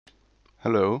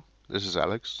Hello, this is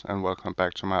Alex, and welcome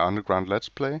back to my underground Let's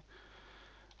Play.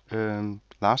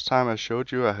 Last time I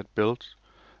showed you I had built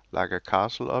like a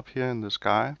castle up here in the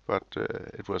sky, but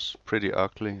it was pretty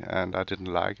ugly and I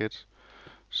didn't like it.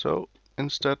 So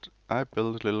instead I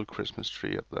built a little Christmas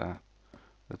tree up there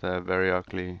with a very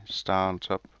ugly star on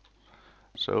top.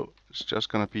 So it's just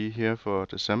gonna be here for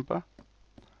December,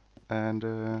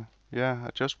 and yeah,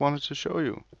 I just wanted to show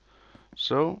you.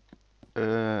 So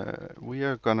we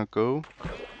are gonna go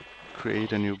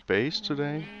create a new base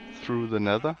today through the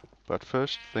Nether. But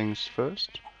first things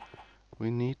first, we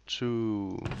need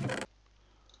to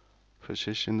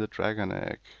position the dragon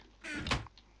egg.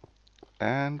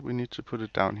 And we need to put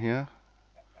it down here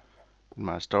in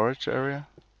my storage area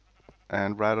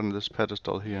and right on this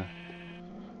pedestal here.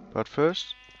 But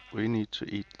first, we need to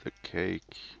eat the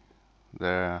cake.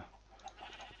 There.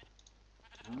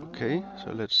 Okay,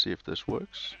 so let's see if this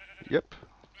works. Yep.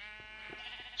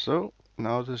 So,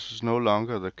 now this is no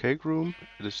longer the cake room,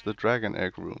 it is the dragon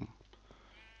egg room.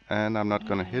 And I'm not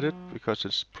gonna hit it because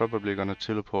it's probably gonna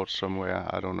teleport somewhere,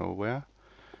 I don't know where.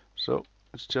 So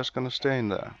it's just gonna stay in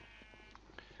there.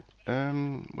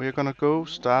 We're gonna go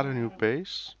start a new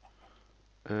base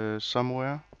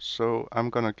somewhere. So I'm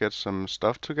gonna get some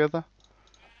stuff together,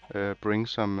 bring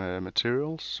some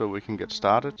materials so we can get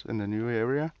started in the new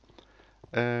area.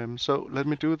 So let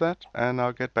me do that and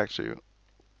I'll get back to you.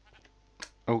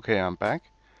 Okay, I'm back.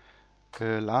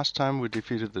 Last time we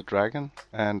defeated the dragon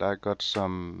and I got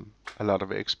a lot of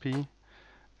XP,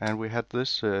 and we had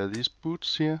these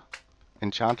boots here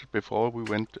enchanted before we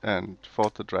went and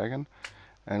fought the dragon.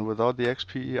 And without the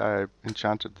XP I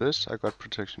enchanted this, I got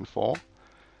protection 4,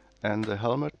 and the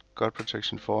helmet got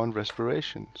protection 4 and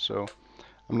respiration. So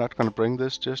I'm not gonna bring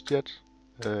this just yet.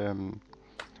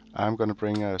 I'm gonna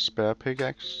bring a spare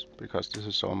pickaxe because this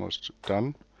is almost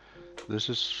done. This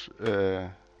is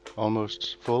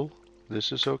almost full.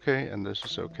 This is okay, and this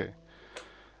is okay.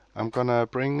 I'm gonna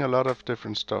bring a lot of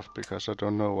different stuff because I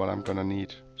don't know what I'm gonna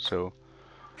need.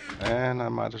 And I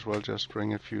might as well just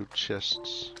bring a few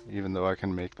chests, even though I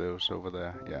can make those over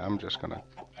there. Yeah, I'm just gonna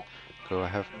go. I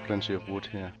have plenty of wood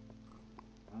here.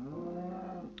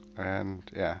 And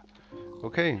yeah.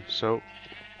 Okay, so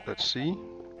let's see.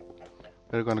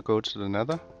 We're gonna go to the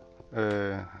Nether.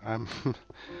 I'm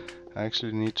I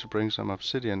actually need to bring some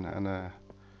obsidian and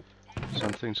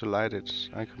something to light it.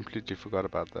 I completely forgot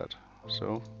about that.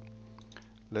 So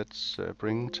let's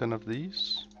bring 10 of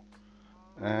these.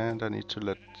 And I need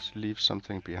to leave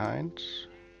something behind.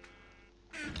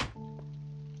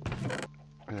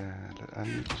 I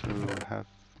need to have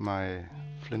my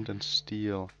flint and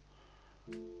steel.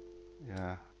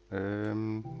 Yeah.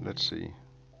 Let's see.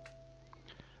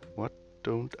 What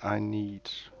don't I need?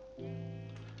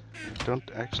 I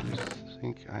don't actually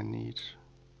think I need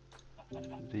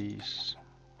these.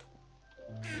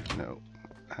 No.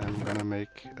 I'm gonna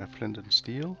make a flint and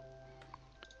steel.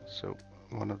 So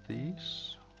one of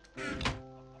these.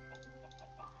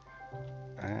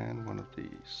 And one of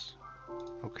these.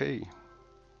 Okay.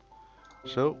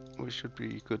 So we should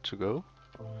be good to go.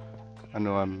 I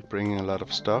know I'm bringing a lot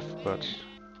of stuff, but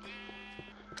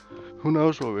who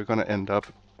knows where we're gonna end up.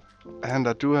 And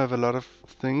I do have a lot of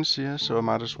things here, so I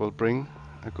might as well bring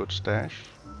a good stash.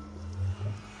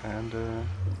 And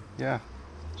yeah,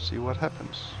 see what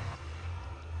happens.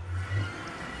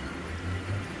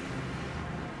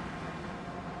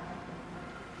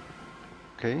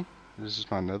 Okay, this is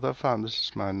my nether farm, this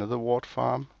is my nether wart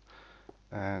farm.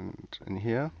 And in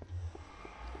here,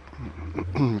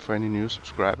 for any new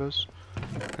subscribers,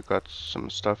 I got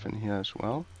some stuff in here as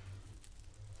well.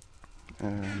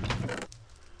 And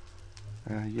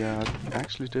yeah, I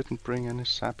actually didn't bring any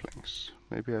saplings.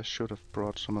 Maybe I should have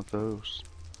brought some of those.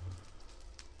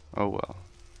 Oh well.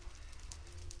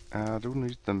 I do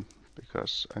need them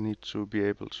because I need to be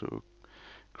able to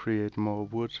create more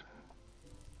wood.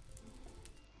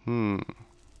 Hang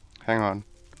on.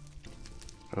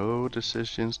 Oh,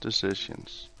 decisions.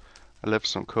 I left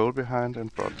some coal behind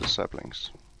and brought the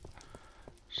saplings.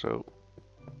 So,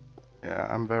 yeah,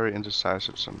 I'm very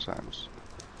indecisive sometimes.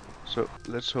 So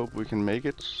let's hope we can make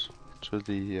it to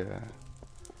the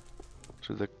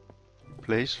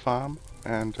place farm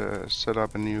and set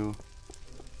up a new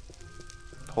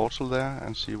portal there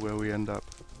and see where we end up.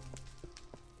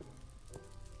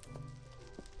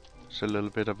 It's a little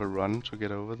bit of a run to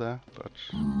get over there, but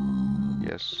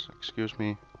yes, excuse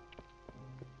me.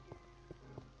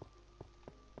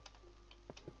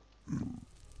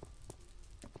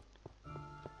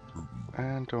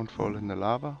 And don't fall in the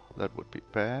lava, that would be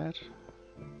bad.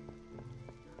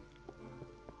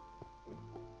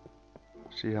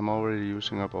 See, I'm already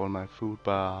using up all my food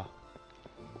bar.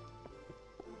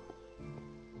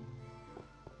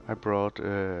 I brought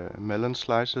melon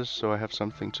slices so I have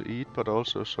something to eat, but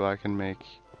also so I can make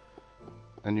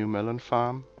a new melon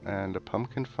farm and a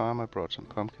pumpkin farm. I brought some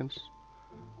pumpkins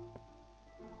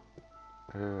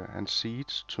and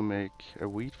seeds to make a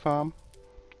wheat farm,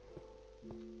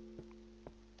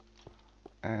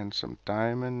 and some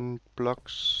diamond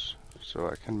blocks so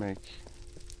I can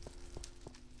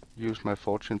use my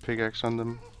fortune pickaxe on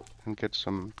them and get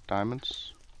some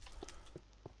diamonds.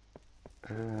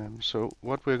 So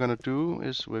what we're gonna do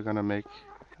is we're gonna make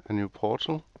a new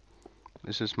portal.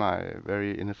 This is my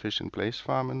very inefficient blaze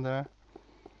farm in there.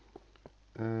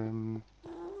 And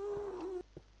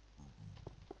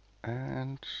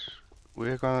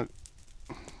we're gonna...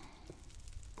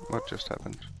 What just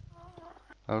happened?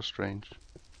 That was strange.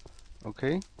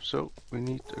 Okay, so we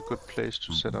need a good place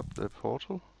to set up the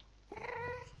portal.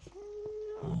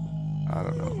 I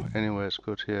don't know, anywhere is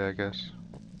good here, I guess.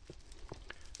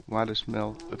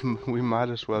 We might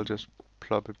as well just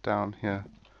plop it down here.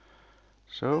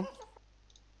 So,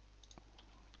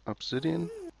 obsidian.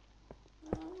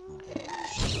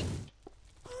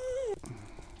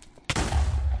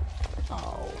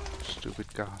 Ow,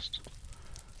 stupid ghast.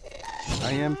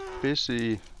 I am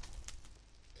busy.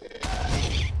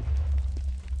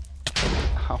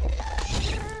 Ow.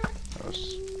 That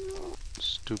was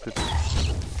stupid.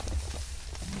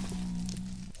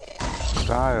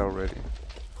 Die already.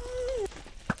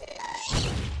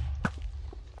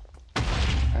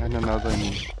 And another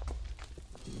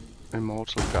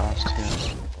immortal ghast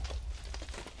here.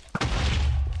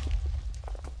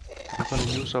 I'm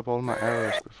gonna use up all my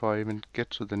arrows before I even get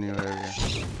to the new area.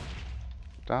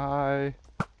 Die!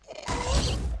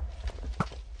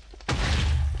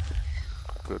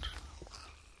 Good.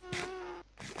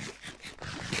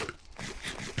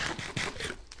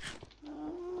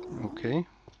 Okay.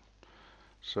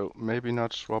 So maybe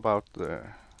not swap out the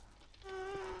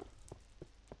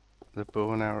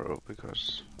bow and arrow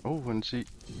because... Oh, and see...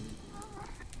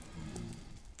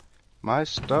 My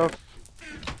stuff!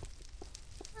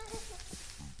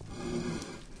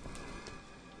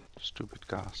 Stupid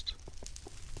ghast.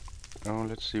 Oh,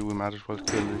 let's see, we might as well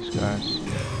kill these guys.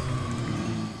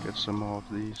 Get some more of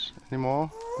these. Any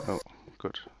more? No.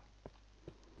 Good.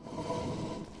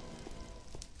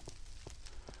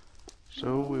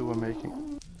 So we were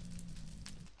making...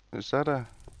 Is that a...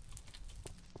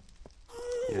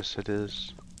 Yes, it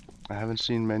is. I haven't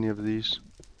seen many of these.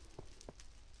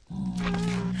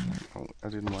 Oh, I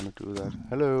didn't want to do that.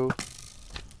 Hello!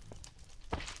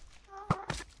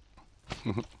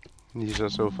 These are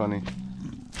so funny.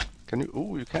 Can you...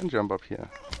 Oh, you can jump up here.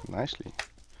 Nicely.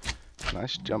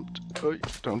 Nice jumped. Oh,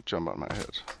 don't jump on my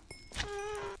head.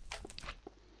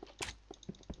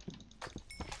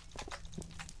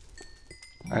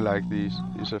 I like these.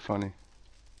 These are funny.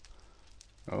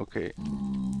 Okay.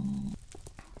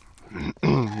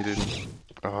 He didn't.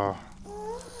 Oh.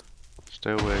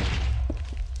 Stay away.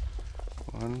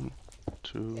 1,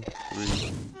 2,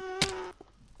 3.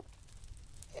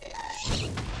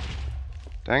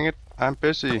 Dang it, I'm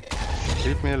busy.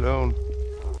 Leave me alone.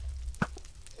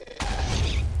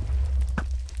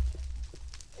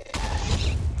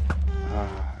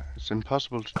 It's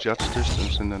impossible to judge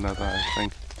distance in the Nether, I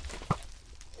think.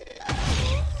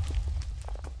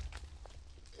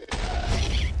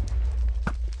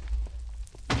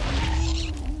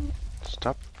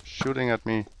 Stop shooting at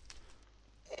me.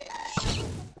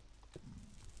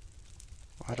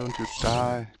 Why don't you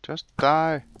die? Just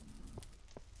die!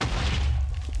 I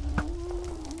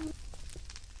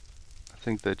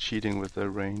think they're cheating with their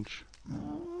range.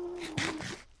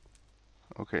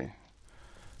 Okay.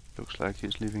 Looks like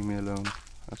he's leaving me alone.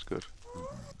 That's good.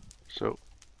 So,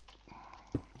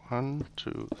 1,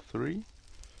 2, 3.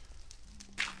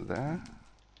 There.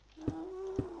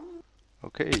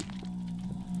 Okay.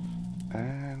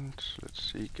 And let's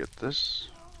see, get this.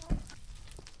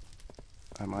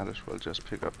 I might as well just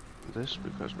pick up this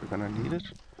because we're gonna need it.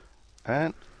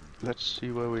 And let's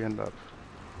see where we end up.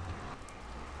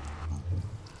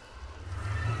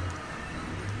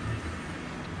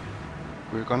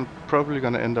 We're probably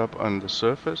gonna end up on the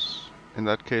surface. In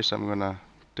that case, I'm gonna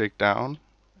dig down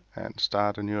and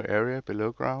start a new area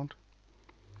below ground.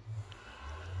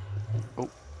 Oh,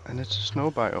 and it's a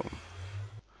snow biome.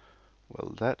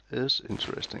 Well, that is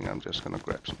interesting. I'm just gonna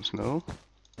grab some snow.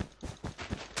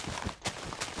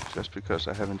 Just because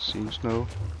I haven't seen snow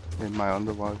in my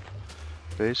underworld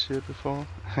base here before.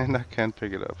 And I can't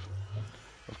pick it up.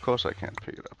 Of course I can't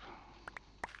pick it up.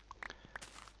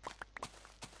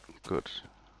 Good.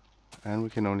 And we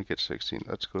can only get 16.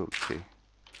 That's good. Okay.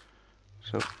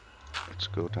 So, let's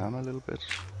go down a little bit.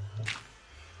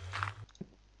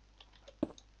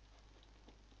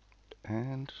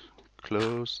 And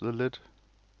close the lid.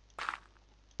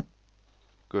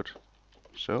 Good.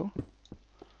 So,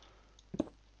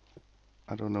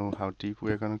 I don't know how deep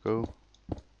we're gonna go.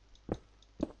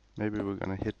 Maybe we're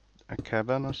gonna hit a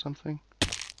cavern or something.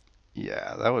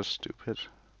 Yeah, that was stupid.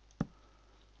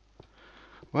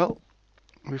 Well,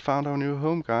 we found our new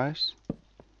home, guys.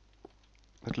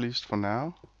 At least for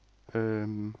now.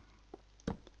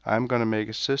 I'm gonna make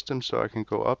a system so I can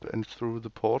go up and through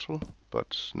the portal,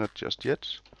 but not just yet.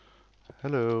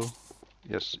 Hello.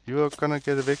 Yes, you are gonna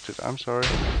get evicted. I'm sorry.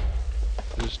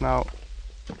 It is now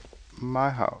my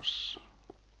house.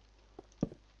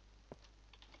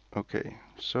 Okay,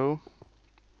 so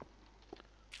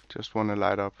just want to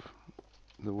light up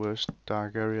the worst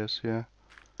dark areas here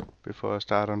before I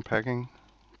start unpacking.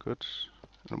 Good.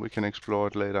 And we can explore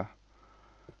it later.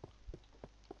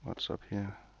 What's up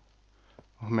here?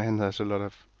 Oh man, there's a lot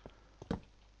of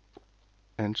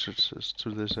entrances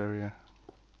to this area.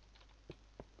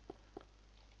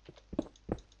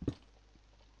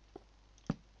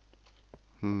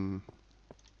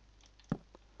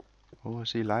 Oh, I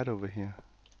see light over here.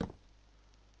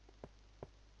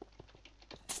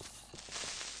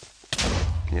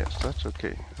 Yes, that's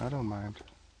okay. I don't mind.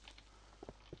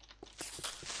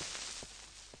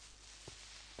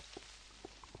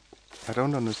 I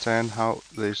don't understand how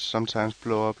they sometimes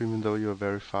blow up even though you're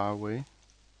very far away.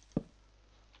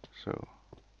 So,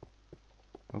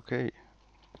 okay.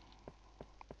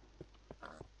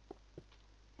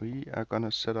 We are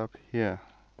gonna set up here.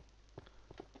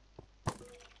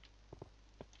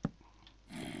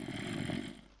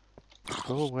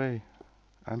 Go away.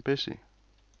 I'm busy.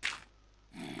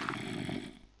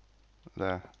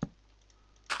 There.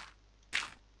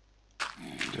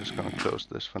 Just gonna close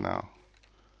this for now.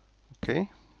 Okay,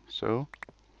 so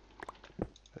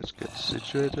let's get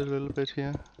situated a little bit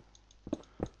here.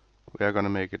 We are gonna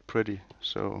make it pretty,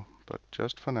 so, but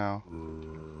just for now.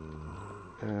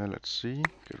 Let's see,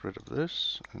 get rid of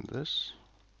this and this.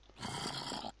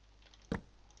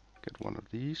 Get one of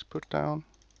these put down.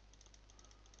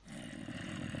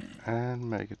 And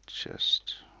make a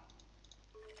chest.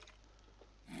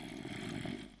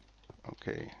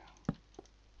 Okay.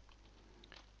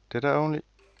 Did I only...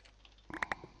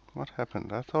 What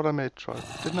happened? I thought I made...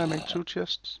 Didn't I make 2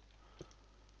 chests?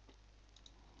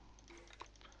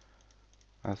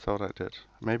 I thought I did.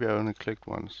 Maybe I only clicked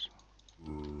once.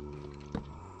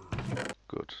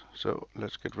 Good. So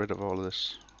let's get rid of all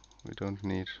this. We don't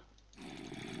need.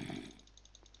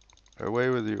 Away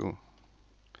with you.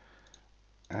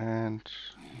 And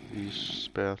these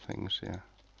spare things here.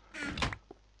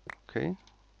 Okay.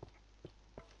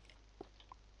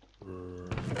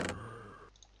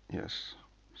 Yes.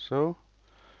 So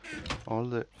all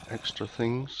the extra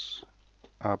things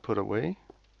are put away.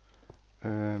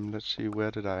 Let's see,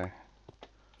 where did I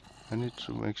need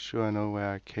to make sure I know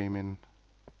where I came in.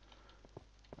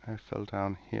 I fell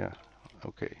down here.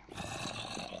 Okay.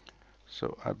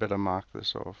 So I better mark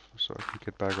this off so I can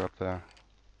get back up there.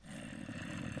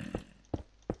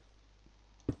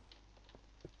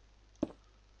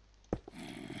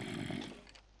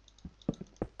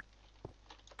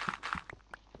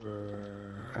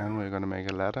 And we're gonna make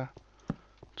a ladder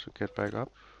to get back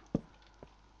up.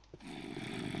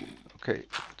 Okay,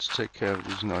 let's take care of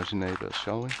these noisy neighbors,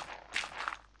 shall we?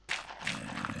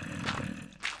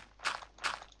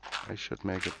 I should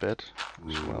make a bed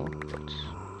as well, but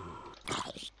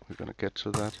we're gonna get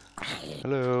to that.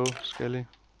 Hello, Skelly.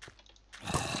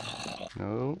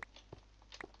 No.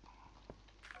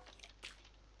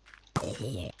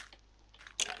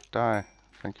 Die.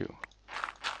 Thank you.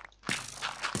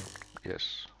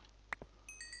 Yes.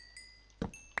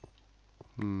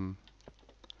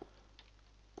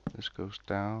 This goes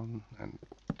down and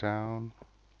down.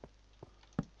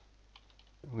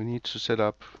 We need to set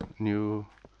up new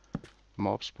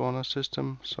mob spawner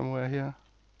system somewhere here.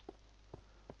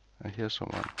 I hear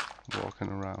someone walking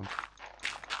around.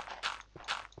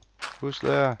 Who's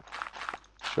there?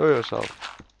 Show yourself.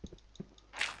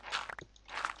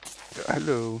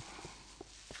 Hello.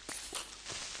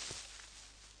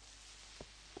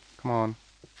 Come on.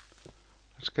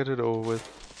 Let's get it over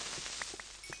with.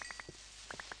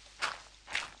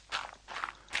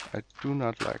 I do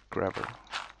not like gravel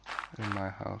in my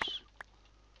house.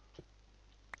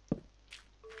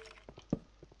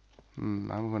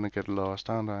 I'm gonna get lost,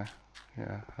 aren't I?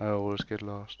 Yeah, I always get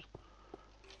lost.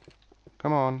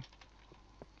 Come on.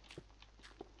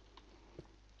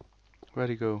 Where'd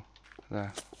he go?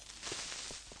 There.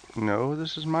 No,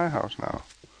 this is my house now.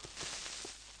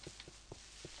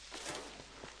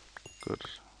 Good.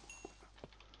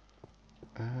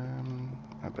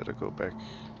 I better go back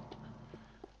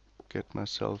get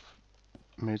myself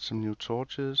made some new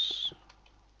torches.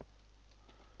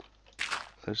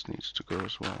 This needs to go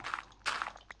as well.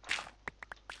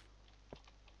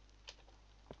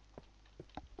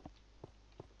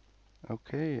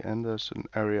 Okay, and there's an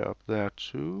area up there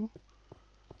too.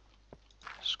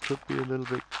 This could be a little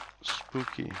bit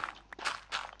spooky.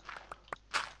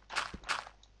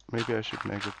 Maybe I should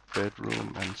make a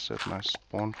bedroom and set my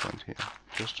spawn point here,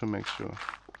 just to make sure.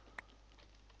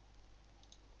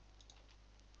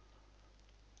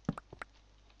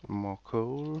 More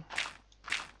coal.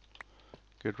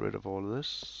 Get rid of all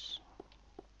this.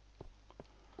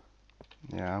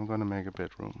 Yeah, I'm gonna make a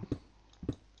bedroom.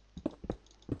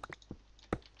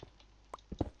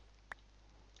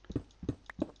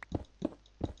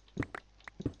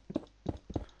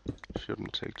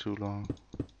 Shouldn't take too long.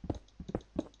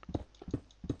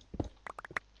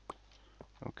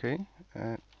 Okay,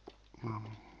 and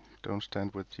don't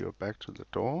stand with your back to the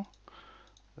door.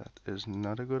 That is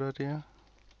not a good idea.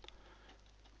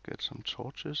 Get some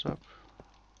torches up.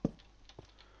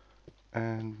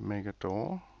 And make a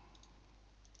door.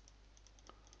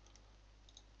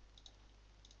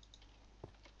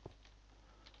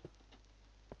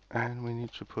 And we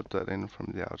need to put that in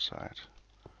from the outside.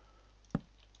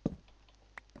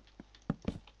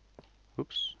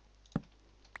 Oops.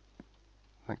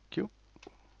 Thank you.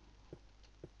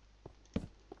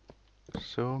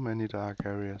 So many dark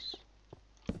areas.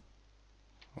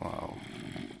 Wow.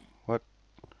 What?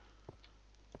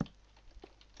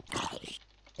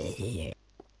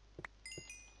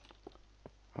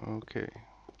 Okay.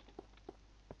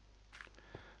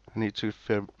 I need to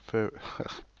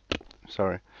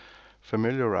sorry,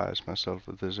 familiarize myself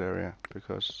with this area,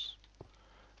 because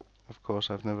of course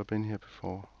I've never been here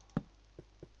before.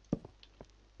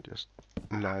 Just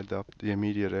light up the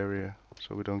immediate area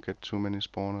so we don't get too many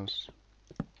spawners.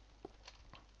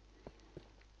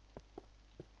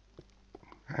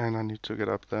 And I need to get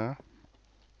up there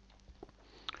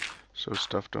so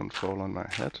stuff don't fall on my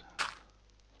head.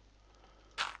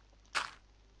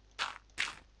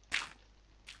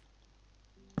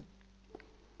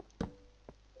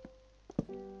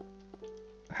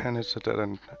 And it's a dead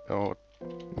end. Oh,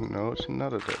 no, it's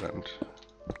not a dead end.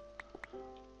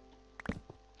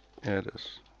 Yeah, it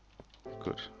is.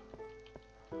 Good.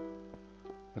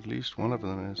 At least one of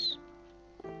them is.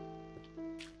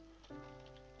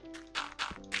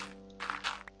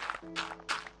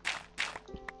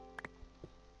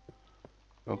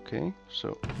 Okay,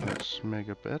 so let's make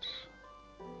a bed.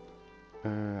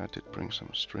 I did bring some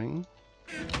string.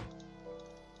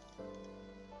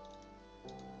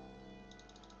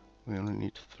 We only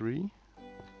need 3.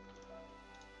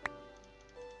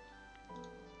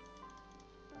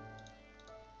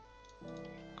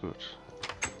 Good.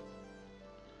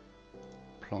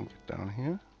 Plonk it down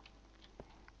here.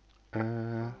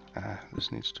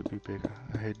 This needs to be bigger.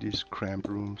 I hate these cramped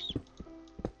rooms.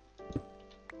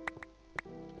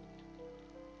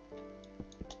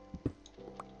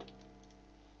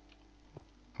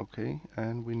 Okay,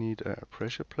 and we need a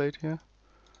pressure plate here.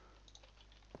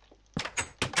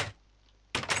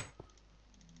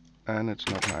 And it's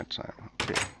not nighttime.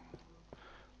 Okay.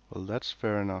 Well, that's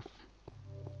fair enough.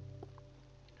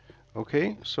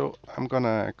 Okay, so I'm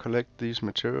gonna collect these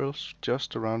materials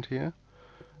just around here.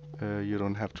 You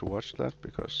don't have to watch that,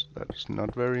 because that's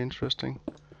not very interesting.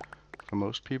 For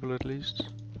most people at least.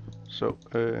 So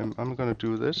I'm gonna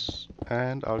do this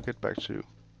and I'll get back to you.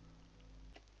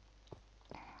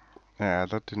 Yeah,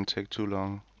 that didn't take too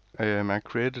long. I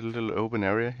created a little open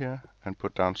area here and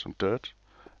put down some dirt.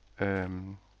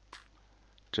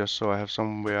 Just so I have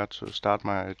somewhere to start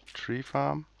my tree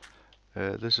farm.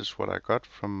 This is what I got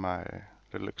from my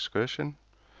little excursion.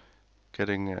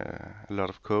 Getting a lot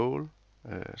of coal,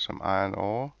 some iron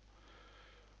ore,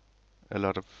 a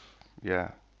lot of,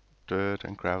 yeah, dirt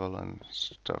and gravel and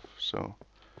stuff. So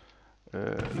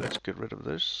let's get rid of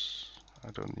this. I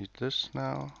don't need this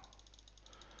now.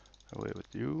 Away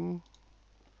with you.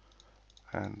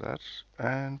 And that.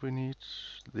 And we need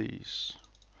these.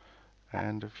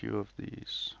 And a few of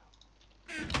these.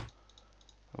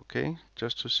 Okay,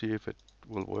 just to see if it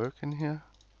will work in here.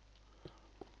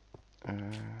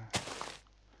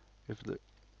 If the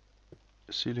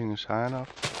ceiling is high enough,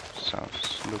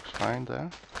 looks fine there.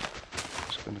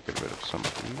 Just gonna get rid of some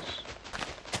of these.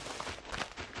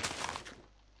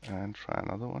 And try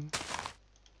another one.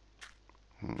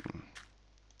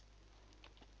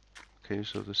 Okay,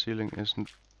 so the ceiling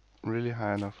isn't really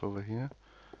high enough over here.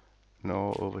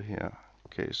 No, over here.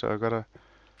 Okay, so I gotta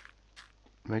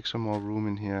make some more room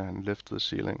in here and lift the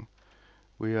ceiling.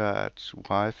 We are at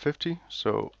Y50,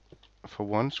 so for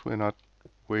once we're not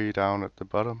way down at the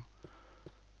bottom.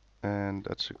 and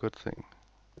that's a good thing.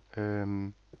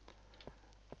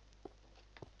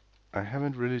 I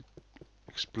haven't really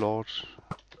explored.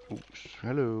 Oops,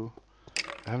 hello.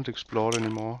 I haven't explored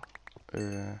anymore,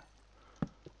 uh,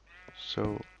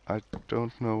 so I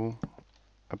don't know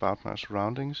about my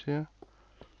surroundings here.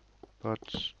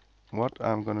 But what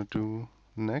I'm gonna do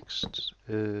next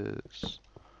is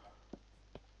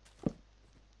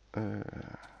oh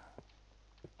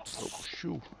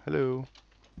shoo, hello.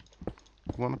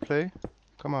 You wanna play?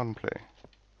 Come on and play.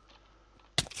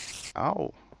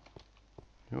 Ow!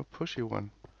 You're a pushy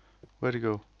one. Where'd you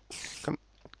go?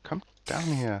 Come down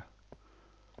here.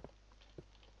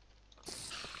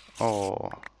 Oh.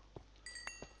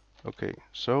 Okay,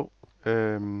 so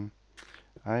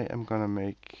I am gonna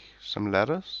make some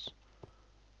ladders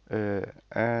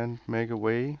and make a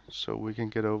way so we can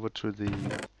get over to the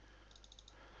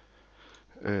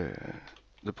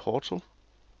portal.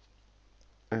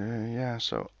 Yeah,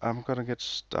 so I'm gonna get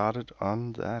started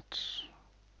on that.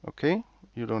 Okay,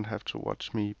 you don't have to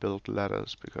watch me build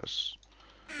ladders because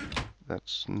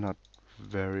that's not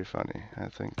very funny, I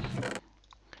think.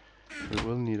 We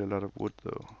will need a lot of wood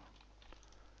though.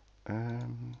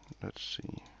 Let's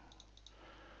see.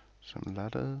 Some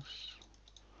ladders.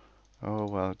 Oh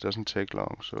well, it doesn't take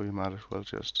long, so you might as well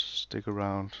just stick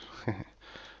around.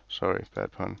 Sorry,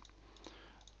 bad pun.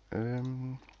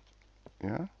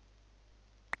 Yeah.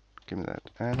 Give me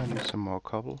that. And I need some more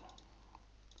cobble.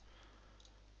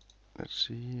 Let's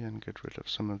see, and get rid of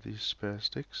some of these spare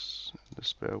sticks, the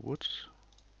spare wood.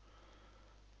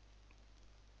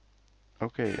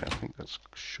 Okay, I think that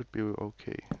should be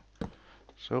okay.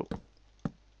 So,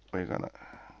 we're gonna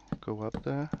go up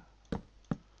there.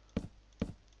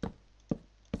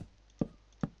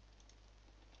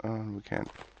 And we can't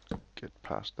get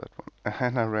past that one.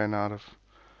 And I ran out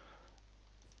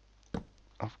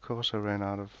of course I ran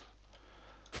out of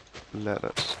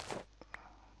ladders.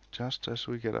 Just as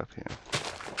we get up here.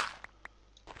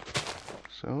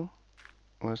 So,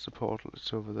 where's the portal?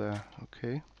 It's over there.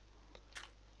 Okay.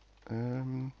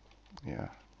 Yeah.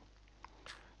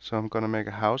 So I'm gonna make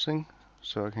a housing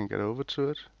so I can get over to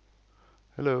it.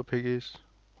 Hello, piggies.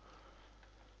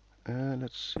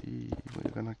 Let's see.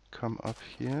 We're gonna come up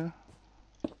here.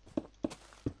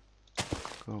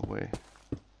 Go away.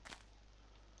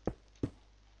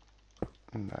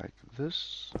 Like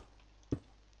this.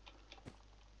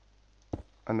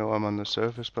 I know I'm on the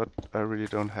surface, but I really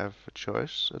don't have a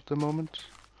choice at the moment.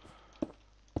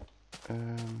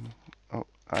 Oh,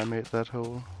 I made that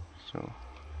hole, so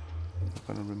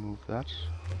I'm gonna remove that.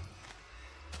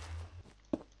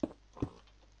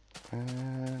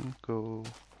 And go,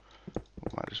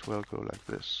 might as well go like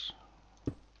this.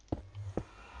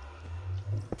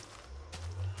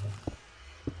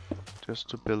 Just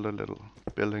to build a little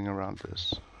building around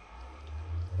this.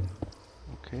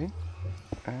 Okay,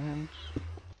 and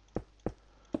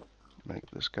make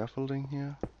the scaffolding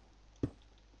here.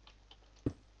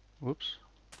 Whoops.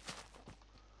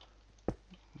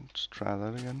 Let's try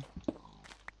that again.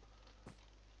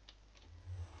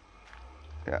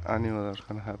 Yeah, I knew that was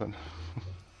gonna happen.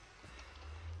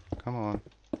 Come on.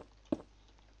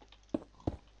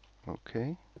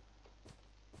 Okay.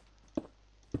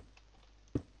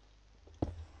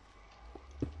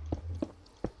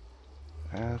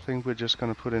 I think we're just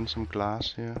gonna put in some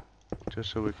glass here,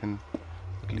 just so we can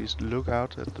at least look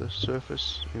out at the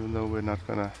surface, even though we're not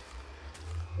gonna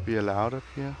be allowed up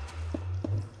here.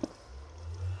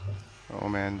 Oh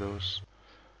man, those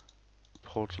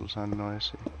portals are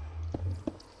noisy.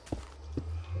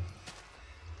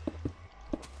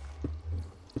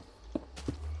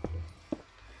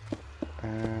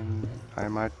 And I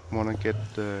might want to get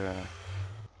the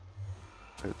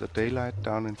daylight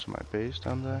down into my base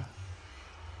down there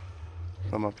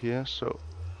from up here, so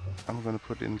I'm gonna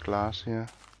put in glass here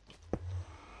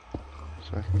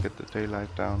so I can get the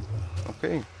daylight down.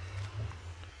 Okay,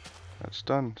 that's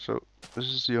done. So this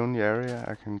is the only area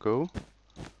I can go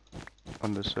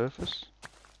on the surface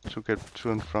to get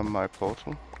to and from my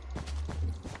portal.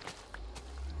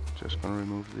 Just gonna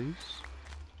remove these.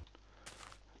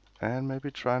 And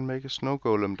maybe try and make a snow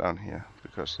golem down here,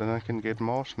 because then I can get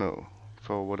more snow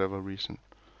for whatever reason.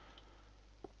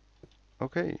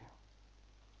 Okay.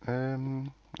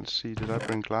 Let's see, did I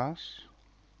bring glass?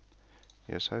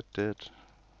 Yes, I did.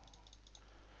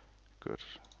 Good.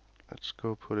 Let's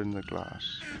go put in the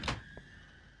glass.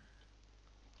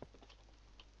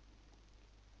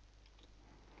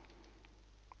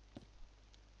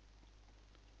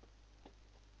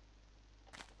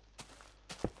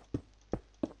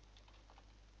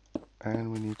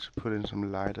 And we need to put in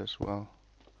some light as well.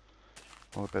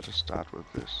 Or better start with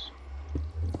this.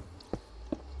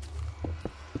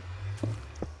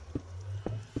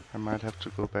 I might have to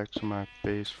go back to my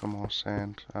base for more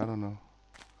sand. I don't know.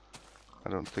 I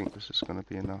don't think this is gonna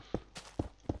be enough.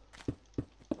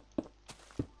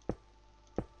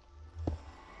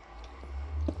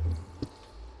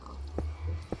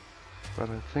 But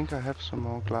I think I have some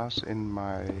more glass in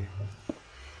my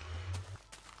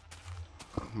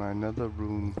nether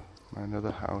room, my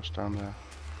nether house down there.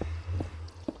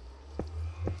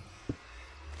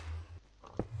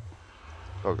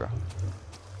 Bugger.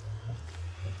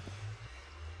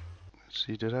 Let's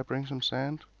see, did I bring some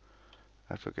sand?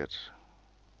 I forget.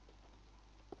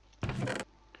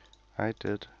 I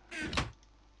did.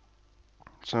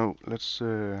 So let's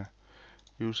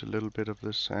use a little bit of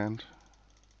this sand.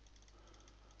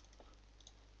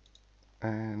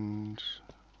 And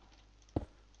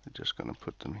we're just gonna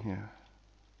put them here.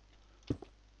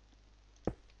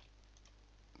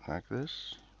 Like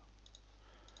this.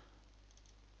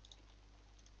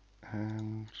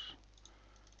 And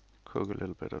cook a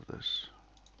little bit of this.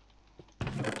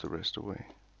 Put the rest away.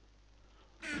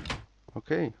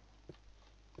 Okay.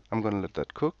 I'm gonna let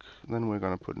that cook, then we're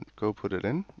gonna go put it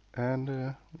in,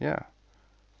 and yeah,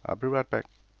 I'll be right back.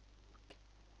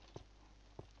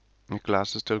 The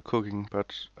glass is still cooking,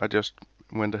 but I just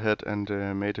went ahead and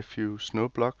made a few snow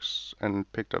blocks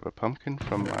and picked up a pumpkin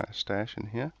from my stash in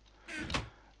here.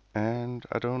 And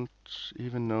I don't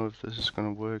even know if this is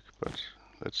gonna work, but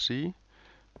let's see.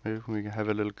 Maybe we can have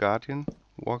a little guardian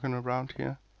walking around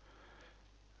here,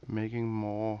 making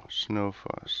more snow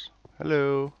for us.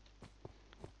 Hello.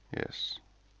 Yes.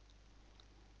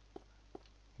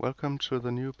 Welcome to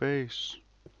the new base.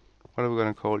 What are we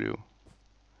gonna call you?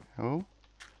 Oh?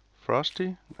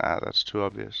 Frosty? Ah, that's too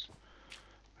obvious.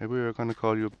 Maybe we're gonna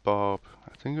call you Bob.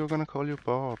 I think we're gonna call you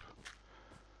Bob.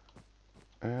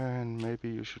 And maybe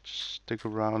you should stick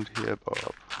around here,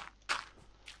 Bob.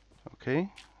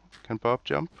 Okay. Can Bob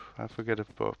jump? I forget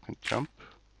if Bob can jump.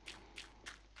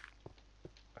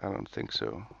 I don't think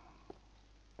so.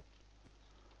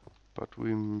 But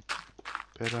we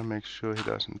better make sure he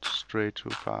doesn't stray too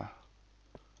far.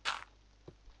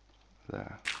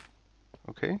 There.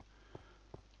 Okay.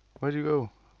 Where'd you go?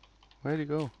 Where'd you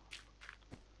go?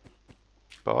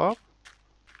 Bob?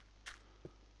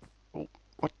 Oh,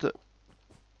 what the?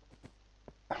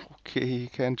 Okay, he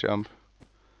can jump.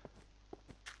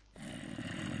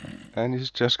 And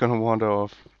he's just gonna wander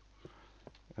off.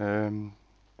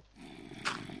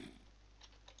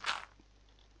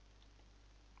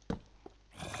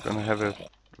 Gonna have a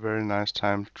very nice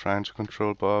time trying to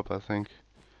control Bob, I think.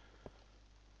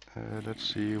 Let's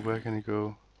see, where can he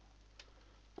go?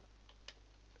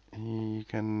 He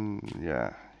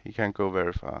can't go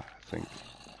very far, I think.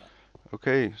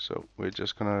 Okay, so we're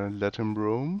just gonna let him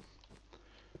roam.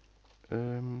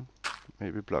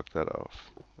 Maybe block that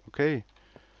off. Okay,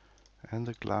 and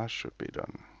the glass should be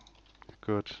done.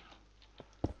 Good.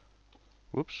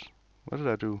 Whoops, what did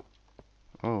I do?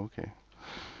 Oh, okay.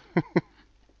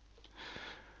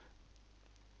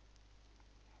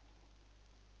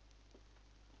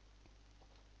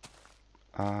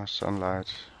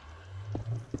 Sunlight.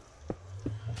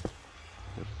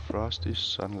 The frosty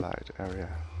sunlight area.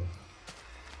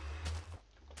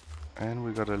 And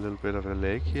we got a little bit of a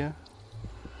lake here.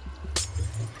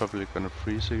 Probably gonna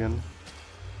freeze again.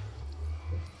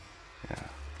 Yeah.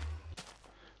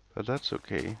 But that's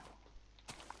okay.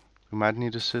 We might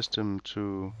need a system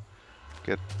to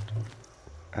get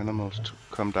animals to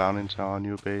come down into our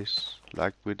new base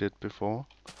like we did before.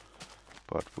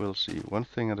 But we'll see, one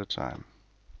thing at a time.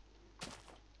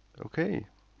 Okay,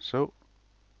 so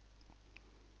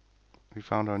we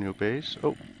found our new base.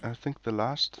 Oh, I think the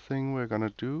last thing we're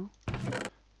gonna do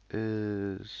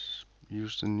is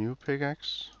use the new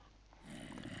pickaxe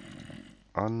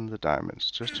on the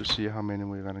diamonds, just to see how many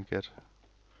we're gonna get.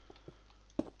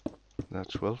 There are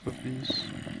 12 of these.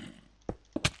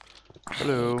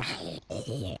 Hello.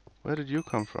 Where did you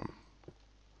come from?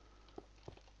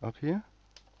 Up here?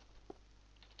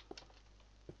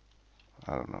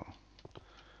 I don't know.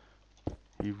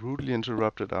 He rudely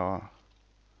interrupted our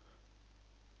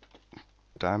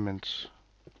diamond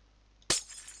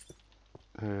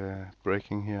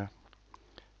breaking here.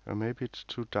 Or maybe it's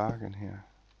too dark in here.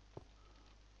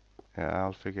 Yeah,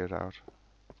 I'll figure it out.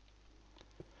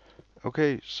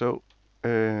 Okay, so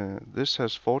this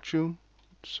has fortune,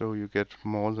 so you get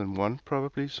more than one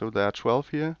probably. So there are 12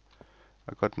 here.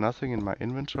 I got nothing in my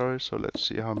inventory, so let's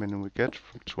see how many we get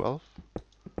from 12.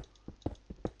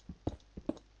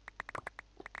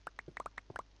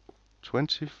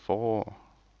 24.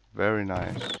 Very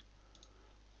nice.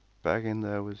 Back in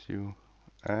there with you.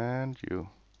 And you.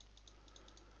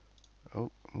 Oh,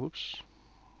 whoops.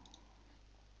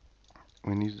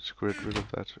 We needed to get rid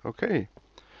of that. Okay,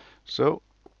 so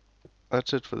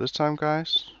that's it for this time,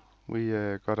 guys. We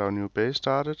got our new base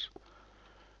started.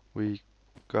 We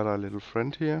got our little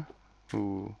friend here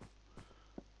who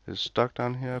is stuck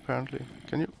down here apparently.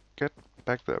 Can you get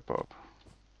back there, Bob?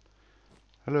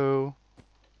 Hello,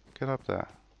 get up there.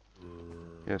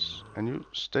 Yes, and you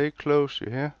stay close, you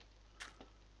hear?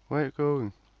 Where are you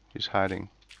going? He's hiding.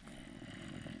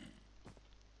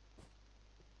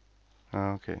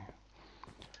 Okay.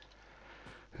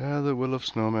 Yeah, the will of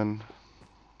snowmen.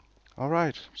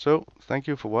 Alright, so thank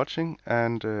you for watching,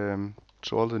 and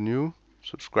to all the new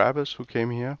subscribers who came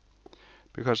here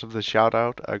because of the shout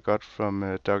out I got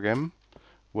from Doug M.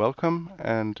 Welcome,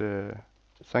 and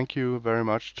thank you very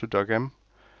much to Doug M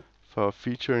for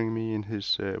featuring me in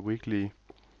his weekly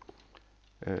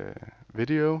uh,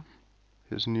 video,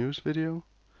 his news video.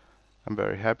 I'm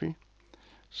very happy.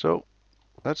 So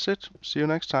that's it. See you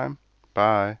next time.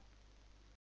 Bye.